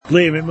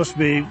Liam, it must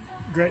be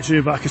great to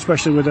be back,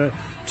 especially with a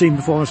team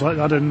performance like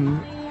that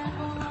and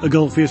a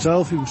goal for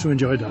yourself. You must have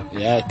enjoyed that.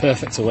 Yeah,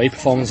 perfect away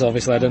performance.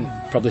 Obviously, I didn't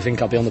probably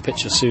think I'd be on the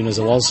pitch as soon as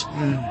I was.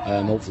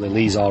 Hopefully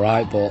Lee's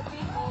alright, but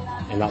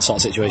in that sort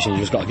of situation you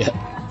just got to get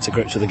to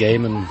grips with the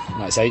game, and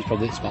like I say, it's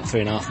about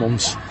 3.5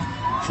 months.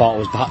 Thought I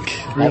was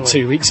back about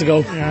 2 weeks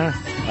ago.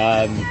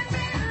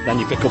 Then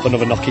you pick up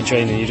another knock in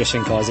training and you just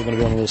think, is it going to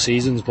be one of those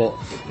seasons? But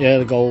yeah,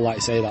 the goal, like I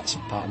say, that's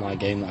part of my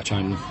game that I try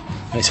and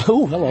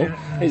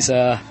it's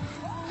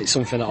it's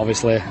something that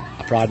obviously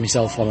I pride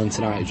myself on, and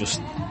tonight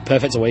just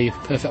perfect away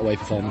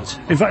performance.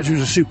 In fact, it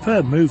was a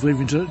superb move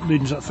leading to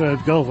that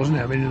third goal, wasn't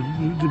it? I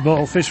mean, the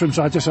ball fished from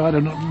side to side,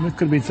 and it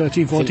could have been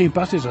 13, 14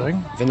 passes, I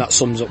think. I think that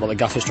sums up what the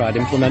gaffer's tried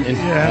implementing.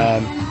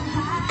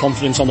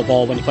 Confidence on the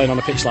ball when you're playing on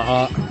a pitch like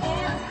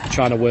that,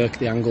 trying to work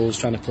the angles,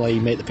 trying to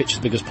make the pitch as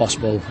big as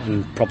possible,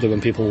 and probably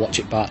when people watch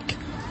it back,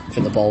 I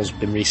think the ball's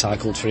been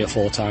recycled 3 or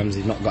 4 times,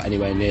 they've not got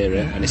anywhere near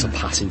it, and it's a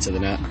pass into the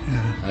net.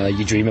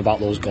 You dream about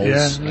those goals.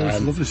 It's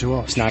lovely to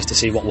watch. It's nice to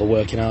see what we're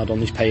working hard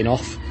on is paying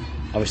off.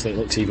 Obviously it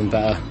looks even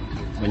better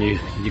when you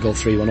go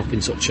 3-1 up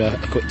in such a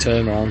quick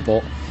turnaround,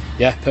 but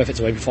yeah,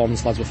 perfect away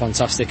performance, lads were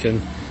fantastic,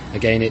 and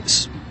again,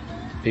 it's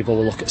people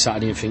will look at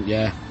Saturday and think,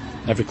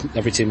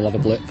 every team will have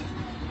a blip,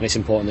 and it's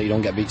important that you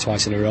don't get beat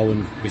twice in a row,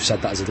 and we've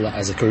said that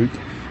as a group,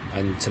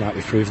 and tonight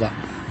we've proved that.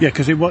 Yeah,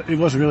 because it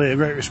was really a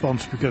great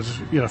response, because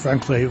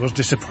frankly it was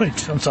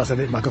disappointing on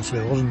Saturday at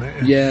Macclesfield, wasn't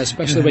it? Yeah,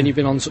 especially when you've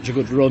been on such a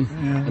good run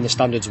and the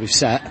standards we've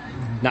set,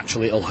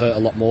 naturally it'll hurt a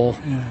lot more.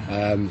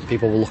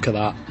 People will look at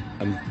that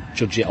and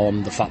judge it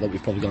on the fact that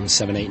we've probably gone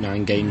 7, 8,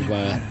 9 games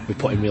where we've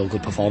put in real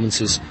good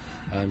performances,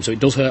 so it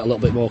does hurt a little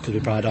bit more because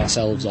we pride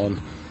ourselves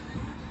on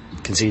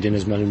conceding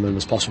as many of them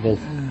as possible,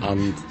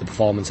 and the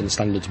performance and the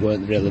standards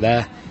weren't really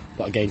there.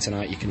 But again,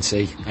 tonight you can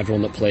see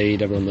everyone that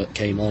played, everyone that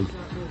came on,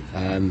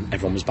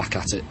 everyone was back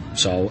at it.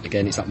 So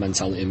again, it's that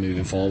mentality of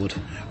moving forward.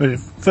 Well,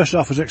 first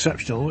half was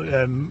exceptional,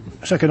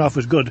 second half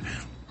was good.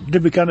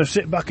 Did we kind of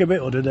sit back a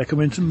bit, or did they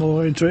come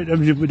more into it?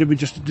 Did we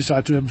just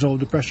decide to absorb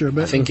the pressure a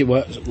bit? I think it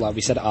worked, like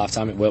we said at half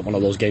time, it worked one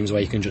of those games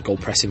where you can just go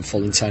pressing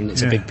full intent.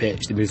 It's a big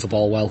pitch, they move the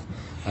ball well,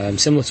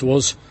 similar to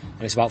us,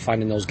 and it's about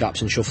finding those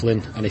gaps and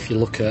shuffling. And if you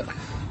look at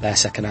their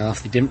second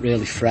half, they didn't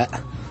really fret.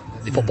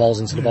 They put balls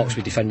into the box,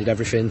 we defended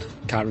everything.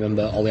 Can't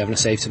remember Ollie having a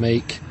save to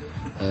make.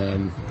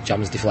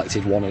 Jam's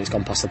deflected one and it's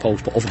gone past the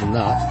post, but other than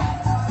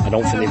that, I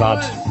don't think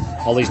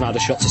Ollie's not had a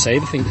shot to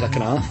save, I think,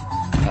 second half.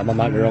 I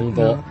might be wrong,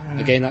 but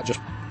again, that just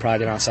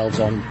priding ourselves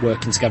on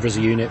working together as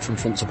a unit from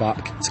front to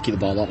back to keep the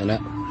ball out the net.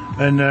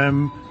 And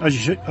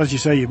as you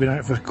say, you've been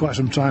out for quite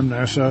some time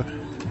now, so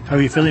how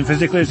are you feeling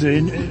physically? Has the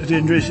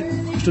injury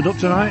stood up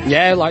tonight?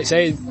 Yeah, like I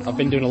say, I've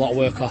been doing a lot of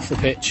work off the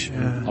pitch.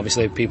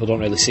 Obviously people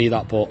don't really see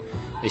that, but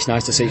it's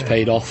nice to see it's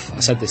paid off. I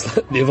said this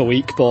the other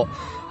week, but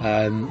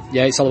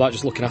it's all about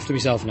just looking after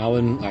myself now,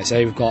 and like I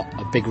say, we've got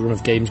a big run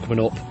of games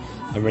coming up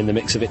and we're in the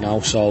mix of it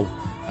now, so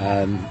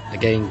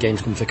again,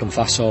 games come thick and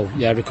fast, so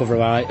recover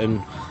right,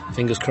 and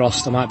fingers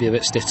crossed. I might be a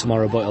bit stiff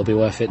tomorrow, but it'll be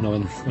worth it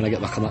knowing when I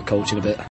get back on that coach in a bit.